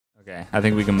Okay, I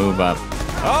think we can move up.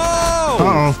 Oh!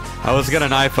 Uh-oh. I was gonna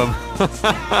knife him.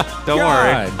 Don't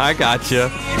worry, I got you.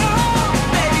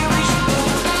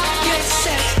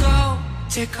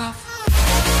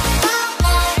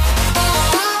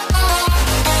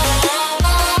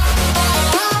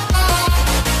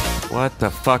 What the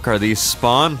fuck are these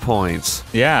spawn points?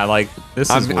 Yeah, like, this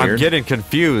is weird. I'm getting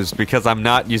confused because I'm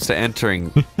not used to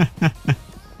entering.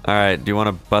 Alright, do you want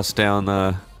to bust down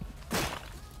the...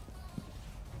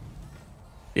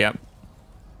 Yep.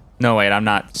 No, wait, I'm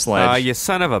not Sledge. You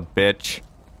son of a bitch.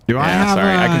 Do I have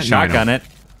sorry, I can no, shotgun it.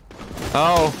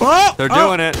 Oh, they're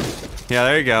doing it. Yeah,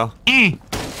 there you go.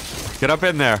 Get up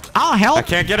in there. I'll help. I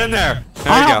can't get in there.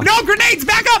 There you go. No, grenades!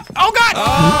 Back up! Oh, God!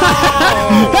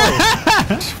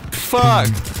 Oh! Fuck.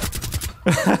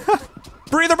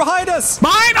 Breather behind us!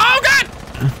 Mine! Oh, God!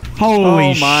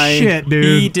 Holy shit, dude.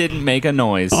 He didn't make a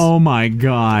noise. Oh, my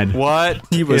God. What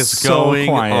He was is so going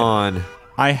quiet. on?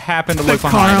 I happened to The look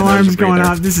car behind and there's alarm's a going breather.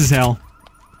 off. This is hell.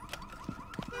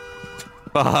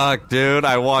 Fuck, dude.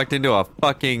 I walked into a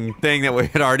fucking thing that we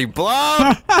had already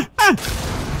blown.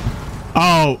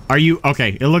 Oh, are you...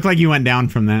 Okay, it looked like you went down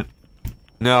from that.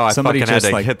 No, I Somebody fucking had just,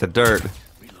 to like- hit the dirt.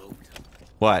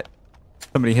 What?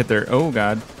 Somebody hit their... Oh,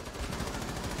 God.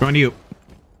 Going to you.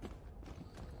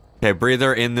 Okay,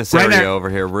 breather in this Right area there. over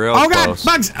here, real Oh, God! close.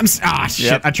 Bugs! Ah, shit.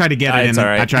 Yep. I tried to get it in. It's all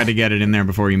right. I tried to get it in there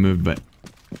before you moved, but...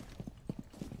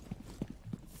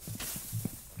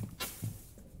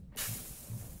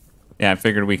 Yeah, I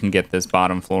figured we can get this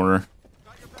bottom floor.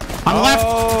 On the left!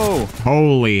 Oh!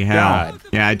 Holy hell. God.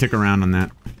 Yeah, I took a round on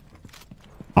that.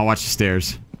 I'll watch the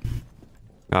stairs.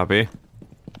 Copy. I'm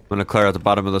gonna clear out the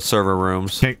bottom of the server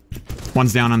rooms. Okay.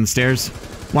 One's down on the stairs.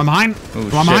 One behind. Ooh,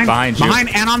 One shit, behind. behind you. Behind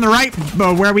and on the right,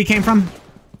 where we came from.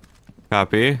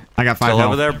 Copy. I got 5 Still health.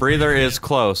 over there. Breather is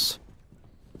close.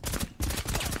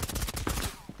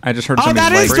 I just heard Oh, somebody's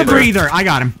that is legs the break. breather. I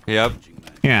got him. Yep.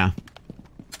 Yeah.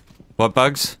 What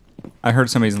bugs? I heard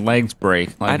somebody's legs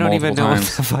break. Like, I don't even know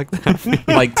multiple what the times. fuck that means.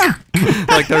 Like,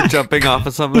 Like they're jumping off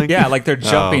of something? yeah, like they're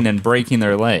jumping Oh. and breaking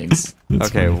their legs.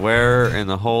 Okay, where in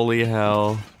the holy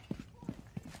hell?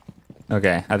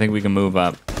 Okay, I think we can move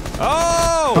up.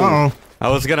 Oh! Uh-oh. I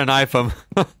was gonna knife him.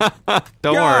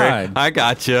 Don't worry. God. I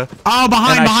got you. Oh,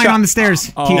 behind, And I behind shot- on the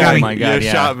stairs. Oh, You got me. my God, you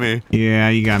yeah. shot me. Yeah,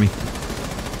 you got me.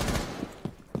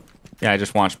 Yeah, I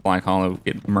just watched Black Hollow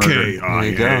get murdered. There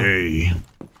you go.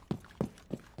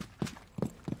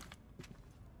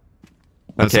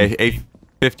 Okay,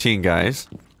 15 guys.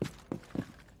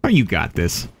 Oh, you got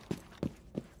this.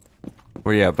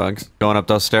 Where you at, Bugs? Going up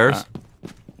those stairs?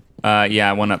 Yeah,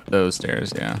 I went up those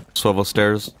stairs, yeah. Swivel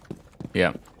stairs?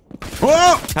 Yep.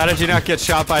 Whoa! How did you not get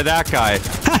shot by that guy?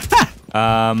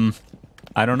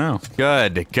 I don't know.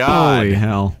 Good God. Holy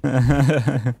hell.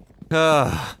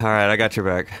 Alright, I got your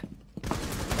back.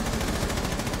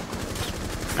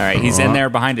 Alright, he's in there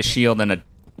behind a shield and a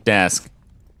desk.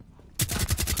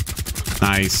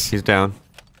 Nice. He's down.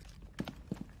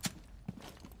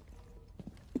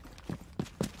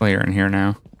 Clear in here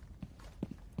now.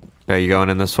 Okay, you going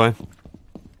in this way?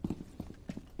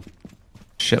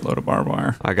 Shitload of barbed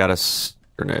wire. I got a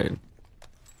grenade.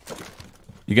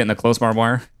 You getting the close barbed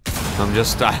wire? I'm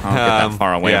just... I'll get that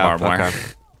far away yeah, barbed wire. okay.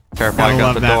 Careful, I Gotta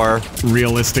got love the door. that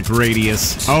realistic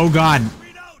radius. Oh, God.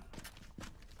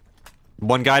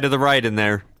 One guy to the right in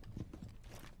there.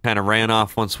 Kind of ran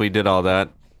off once we did all that.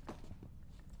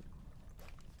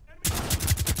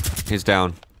 He's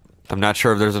down. I'm not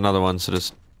sure if there's another one, so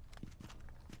just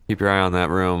keep your eye on that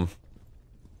room.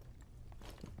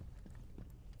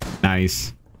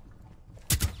 Nice.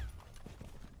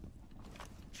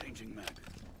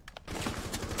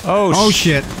 Oh,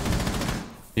 shit.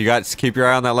 You got keep your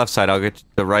eye on that left side. I'll get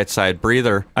the right side.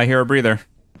 Breather. I hear a breather.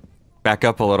 Back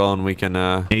up a little and we can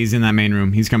Yeah, he's in that main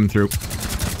room. He's coming through.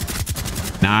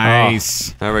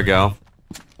 Nice. there we go.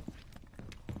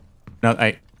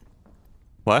 No,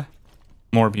 What?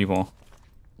 more people.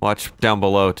 Watch down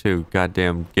below too.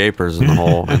 Goddamn gapers in the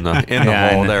hole. In the Yeah,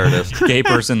 hole. and There it is.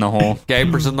 Gapers in the hole.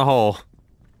 Gapers in the hole.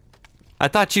 I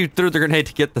thought you threw the grenade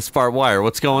to get the barbed wire.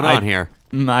 What's going on here?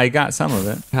 I got some of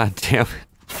it. God damn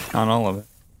it. Not all of it.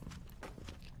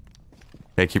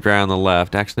 Okay, keep your eye on the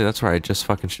left. Actually, that's where I just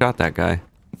fucking shot that guy.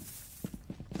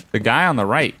 The guy on the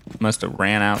right must have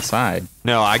ran outside.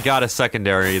 No, I got a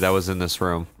secondary that was in this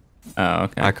room. Oh,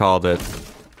 okay. I called it.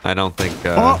 I don't think,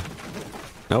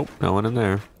 Nope, no one in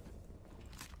there.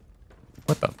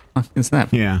 What the fuck is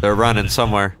that? Yeah. They're running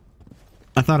somewhere.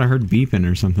 I thought I heard beeping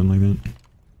or something like that.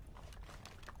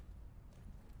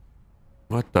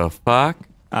 What the fuck?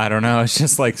 I don't know. It's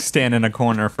just like stand in a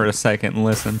corner for a second and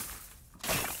listen.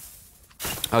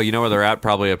 Oh, you know where they're at?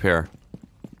 Probably up here.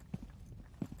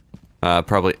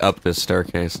 Probably up this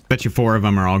staircase. Bet you 4 of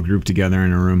them are all grouped together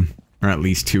in a room. Or at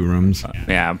least 2 rooms.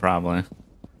 Yeah, probably.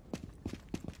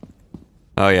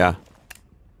 Oh, yeah.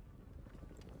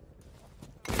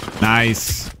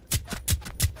 Nice.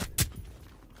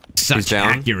 He's Such down.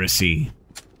 accuracy.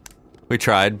 We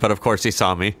tried, but of course he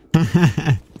saw me.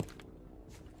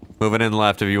 Moving in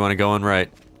left if you want to go in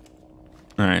right.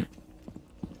 All right.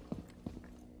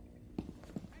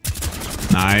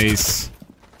 Nice.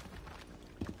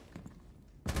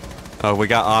 Oh, we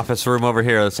got office room over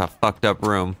here. That's a fucked up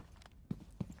room.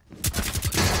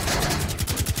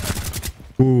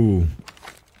 Ooh.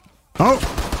 Oh!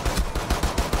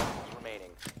 3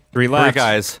 Three left.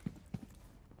 guys.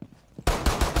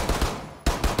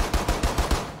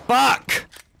 Fuck!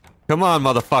 Come on,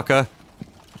 motherfucker.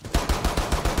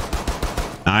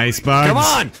 Nice, Bugs. Come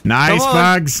on! Nice, Come on.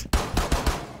 Bugs.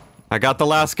 I got the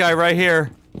last guy right here.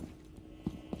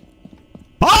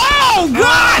 Oh,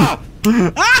 God!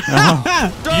 You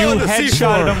the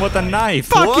headshotted C4. him with a knife.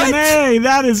 Fucking What? A,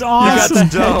 that is You got awesome. the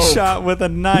dope. headshot with a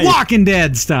knife. Walking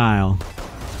Dead style.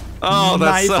 Oh,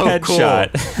 that's Knife so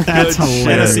headshot. cool. That's Good shit.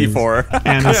 And a hilarious. C4. And a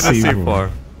And a C4.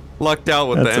 C4. Lucked out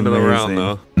with the That's end of the round,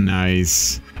 amazing. though.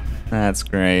 Nice. That's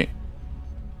great.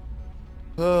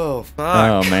 Oh,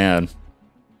 fuck. Oh, man.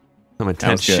 Some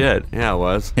intense good. shit. Yeah, it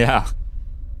was. Yeah.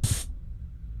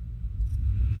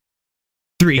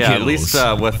 3 Yeah, kills. at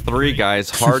least with 3 guys,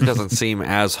 hard doesn't seem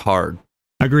as hard.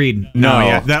 Agreed. No. No,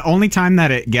 yeah. The only time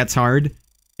that it gets hard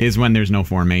is when there's no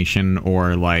formation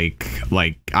or like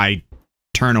I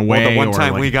turn away. Well, the one or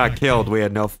time like, we got killed, we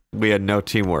had no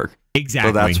teamwork. exactly.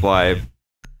 So that's why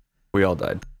we all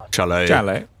died. Chalet.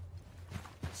 Charlie.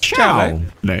 Ciao.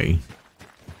 Day.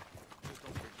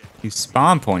 These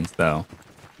spawn points, though.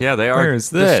 Yeah, they are Where is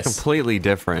just this? completely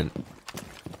different.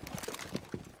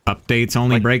 Updates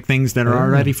only Like- break things that are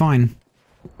already fine.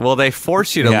 Well, they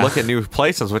force you to Yeah. look at new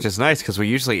places, which is nice because we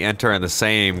usually enter in the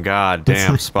same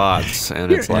goddamn spots,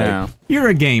 and it's like, Yeah. You're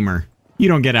a gamer. You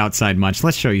don't get outside much.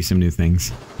 Let's show you some new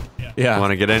things. Yeah.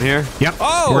 want to get in here? Yep.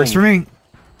 Oh! Works for me.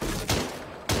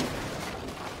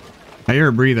 I hear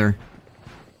a breather.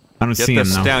 I don't Get see him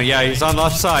this though. down. Yeah, he's on the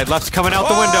left side. Left's coming out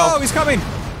the Oh, window. he's coming.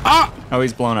 Ah! Oh,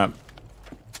 he's blown up.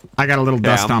 I got a little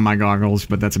dust Damn. on my goggles,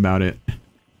 but that's about it.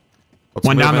 Let's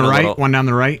One move down in the a right. little. One down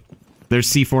the right. There's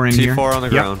C4 in here. C4 on the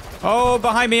Yep. ground. Oh,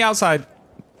 behind me outside.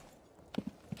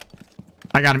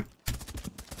 I got him.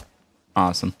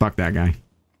 Awesome. Fuck that guy.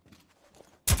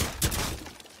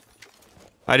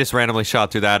 I just randomly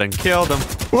shot through that and killed him.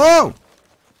 Whoa!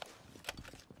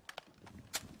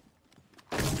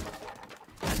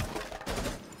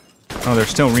 Oh, they're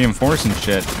still reinforcing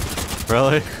shit.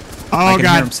 Really? Oh I can hear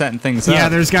god. them setting things up. Yeah,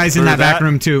 there's guys in Through that back that?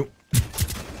 room too.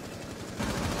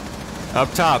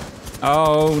 Up top.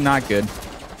 Oh, not good.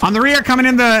 On the rear, coming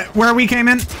in the where we came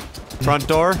in. Front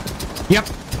door. Yep.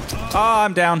 Oh,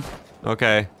 I'm down.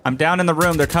 Okay. I'm down in the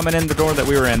room. They're coming in the door that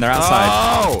we were in. They're outside.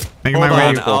 Oh! Making Hold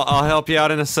my way. on. I'll help you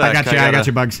out in a sec. I got you. I got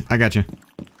you, Bugs. I got you.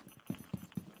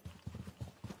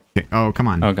 Okay. Oh, come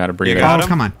on. Oh, got a breather. got Oh, him?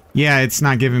 come on. Yeah, it's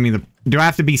not giving me the. Do I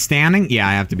have to be standing? Yeah,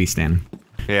 I have to be standing.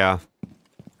 Yeah.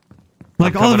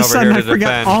 Like I'm all of a coming over sudden, here I to forgot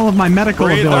defend. all of my medical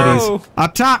Breathe abilities. out.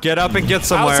 Up top. Get up and get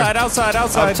somewhere. Outside, outside,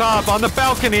 outside. Up top, on the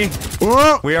balcony.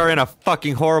 Whoa. We are in a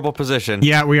fucking horrible position.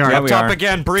 Yeah, we are. Yeah, Up we top are.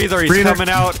 again. Breather. He's Breather. coming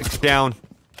out. Down.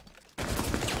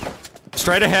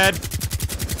 Straight ahead.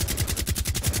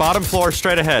 Bottom floor,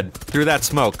 straight ahead. Through that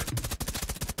smoke.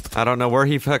 I don't know where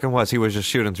he fucking was. He was just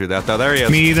shooting through that, though. There he is.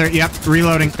 Me either. Yep.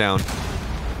 Reloading. Down.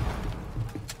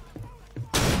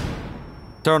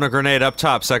 Throwing a grenade up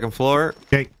top, second floor.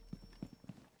 Okay.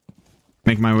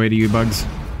 Make my way to you, Bugs.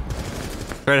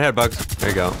 Straight ahead, Bugs. There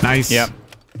you go. Nice. Yep.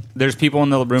 There's people in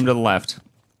the room to the left.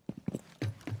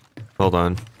 Hold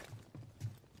on.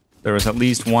 There was at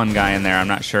least one guy in there. I'm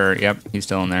not sure. Yep, he's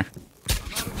still in there.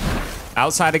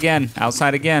 Outside again.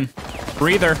 Outside again.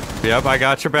 Breather. Yep, I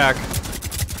got your back.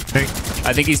 Okay.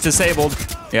 I think he's disabled.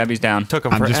 Yep, he's down. Took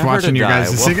him I'm just forever watching to your die.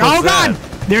 guys. What Oh was god!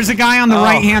 that? There's a guy on the Oh.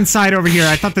 right-hand side over here.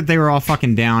 I thought that they were all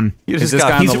fucking down. You Is just this got-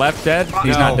 guy on the he's- left dead?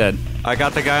 He's No. not dead. I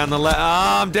got the guy on the left. Oh,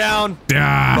 I'm down.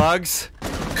 Ah, Bugs.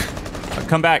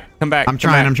 Come back. Come back. I'm come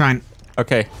trying. back. I'm trying.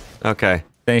 Okay. Okay.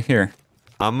 Stay here.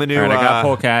 I'm gonna. All right, I got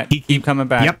Polecat. Keep coming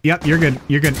back. Yep. Yep. You're good.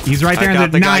 You're good. He's right I there. got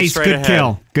In the the guy nice. straight Good ahead.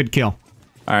 kill. Good kill.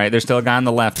 All right, there's still a guy on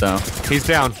the left, though. He's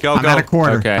down. Go, I'm go. at a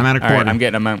quarter. Okay. I'm at a All right, quarter. I'm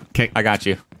getting him. Okay. I got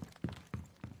you.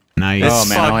 Nice. Oh,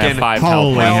 man, I only have Fucking 5 health.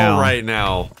 holy left. hell. right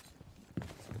now.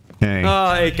 Okay.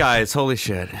 Oh, 8 guys. Holy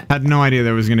shit. Had no idea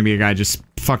there was going to be a guy just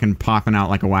fucking popping out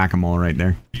like a whack-a-mole right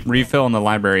there. Refill in the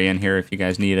library in here if you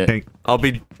guys need it. Okay.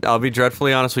 I'll be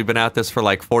dreadfully honest. We've been at this for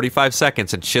like 45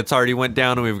 seconds, and shit's already went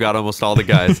down, and we've got almost all the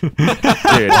guys. Dude.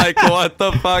 Like, what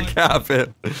the fuck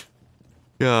happened?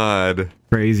 God.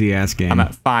 Crazy ass game. I'm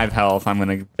at 5 health. I'm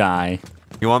gonna die.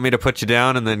 You want me to put you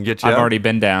down and then get you I've up? already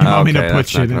been down. want me to Okay, put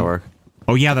that's you not gonna down? work.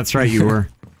 Oh yeah, that's right. You were.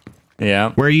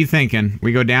 Yeah. Where are you thinking?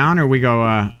 We go down or we go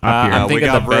up here? I'm We thinking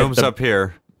got the rooms up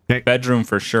here. bedroom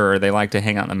for sure. They like to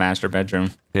hang out in the master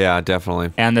bedroom. Yeah,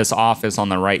 definitely. And this office on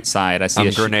the right side. I see I'm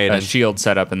a grenading. shield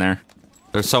set up in there.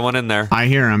 There's someone in there. I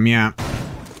hear him. Yeah.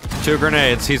 2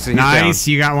 grenades. He's Nice.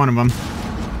 down. You got one of them.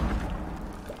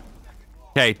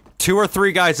 Okay, 2 or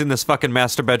 3 guys in this fucking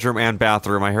master bedroom and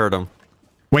bathroom. I heard them.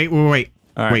 Wait. All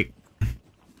right. Wait.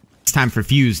 It's time for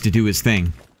Fuse to do his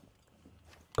thing.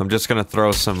 I'm just gonna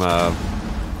throw some.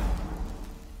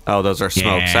 Oh, those are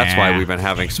smokes. That's why we've been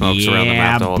having smokes around the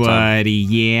map the whole time.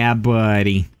 Yeah,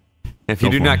 buddy. If you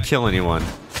Go do for not it. kill anyone,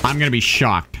 I'm gonna be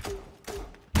shocked.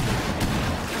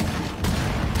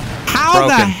 How the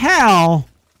Broken. hell?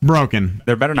 Broken.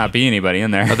 There better not be anybody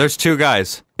in there. oh, there's 2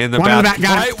 guys in the One in the bathroom,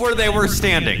 back, got it. right where they were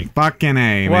standing. Fucking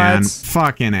A, What? man.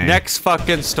 Fucking A. Next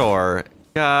fucking store.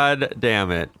 God damn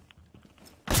it.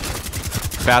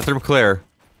 Bathroom clear.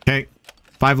 Okay.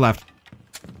 5 left.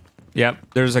 Yep.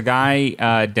 There's a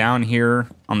guy down here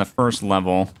on the first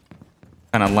level,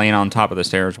 kind of laying on top of the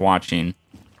stairs watching.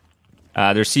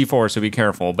 There's C4, so be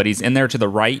careful. But he's in there to the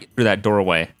right through that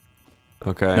doorway.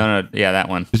 Okay. No, yeah, that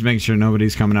one. Just making sure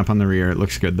nobody's coming up on the rear. It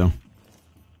looks good, though.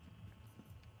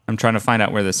 I'm trying to find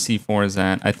out where the C4 is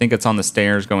at. I think it's on the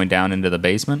stairs going down into the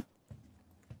basement.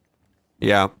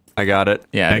 Yeah, I got it.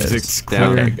 Yeah, it Exit's is. clear.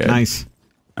 Okay, good. Nice.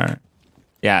 All right.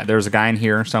 Yeah, there's a guy in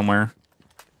here somewhere.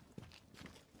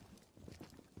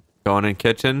 Going in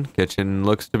kitchen. Kitchen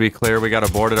looks to be clear. We got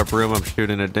a boarded up room. I'm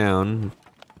shooting it down.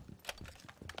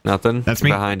 Nothing. That's me.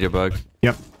 Behind you, Bugs.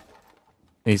 Yep.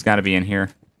 He's got to be in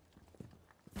here.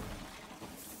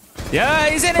 Yeah,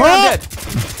 he's in here. Oh! I'm dead.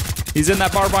 He's in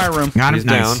that barbed wire room. Got him. He's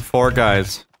Nice. down. 4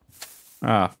 guys.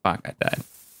 Oh, fuck, I died.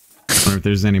 Or if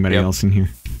there's anybody Yep. else in here.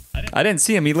 I didn't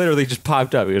see him. He literally just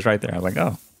popped up. He was right there. I was like,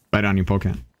 oh. Right on you,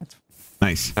 Polecat.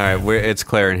 Nice. All right, it's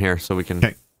clear in here, so we can.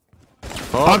 Okay.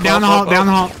 Oh, down the hall, down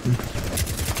the hall.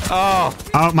 Oh.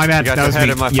 Oh, my bad. You got That your was head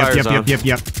me. in my Yep, fire yep, zone.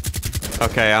 yep.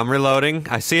 Okay, I'm reloading.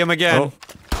 I see him again. Oh.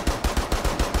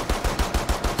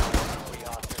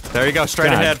 There you go, straight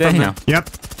God ahead damn. from the. Yep.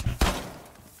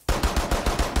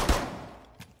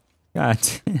 God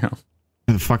damn.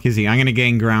 Where the fuck is he? I'm gonna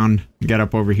gain ground. Get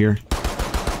up over here.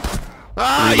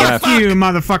 Ah, Yeah. Fuck you,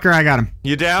 motherfucker. I got him.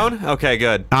 You down? Okay,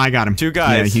 good. I got him. 2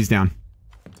 guys. Yeah, he's down.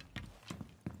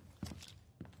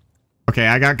 Okay,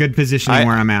 I got good positioning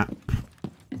where I'm at.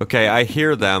 Okay, I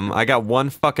hear them. I got 1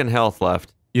 fucking health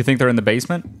left. You think they're in the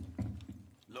basement?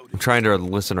 I'm trying to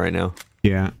listen right now.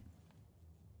 Yeah.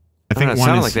 I I think think it one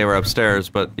sounded is... like they were upstairs,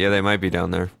 but yeah, they might be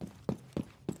down there.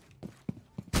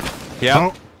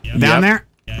 Yeah. Oh, down there?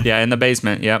 Yeah, in the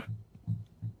basement. Yep.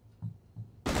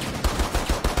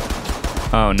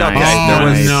 Oh, Double. nice. Oh, there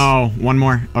was- no. One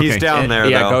more. Okay. He's down there,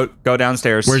 Yeah, though. go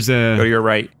downstairs. Where's the- Go to your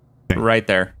right. Okay. Right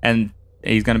there. And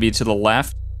he's going to be to the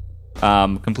left.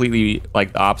 Completely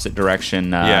like the opposite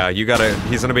direction. Yeah, you gotta.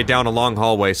 He's gonna be down a long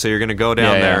hallway, so you're gonna go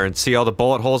down Yeah, there yeah. and see all the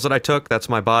bullet holes that I took. That's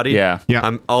my body. Yeah. Yeah.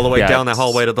 I'm all the way Yeah, down the it's-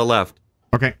 hallway to the left,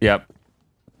 Okay. Yep.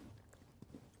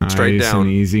 straight Nice down. and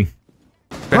easy.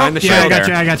 behind the Yeah, I shield. got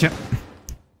there. you. I got you.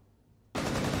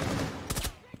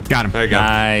 Got him. There you go.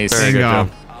 Nice. Very good Bingo.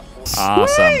 job.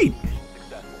 Awesome. Sweet.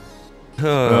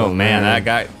 Oh, man, that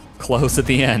got close at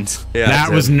the end. Yeah, That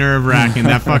it was did. nerve-wracking.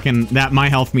 That fucking... That my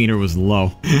health meter was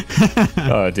low.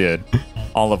 Oh, dude.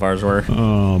 All of ours were.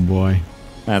 Oh, boy.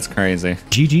 That's crazy.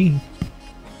 GG.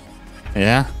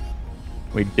 Yeah.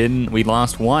 We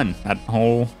lost 1 that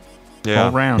whole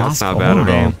Yeah, round. that's not Lost bad all at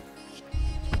all. game.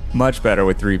 Much better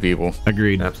with 3 people.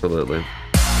 Agreed. Absolutely.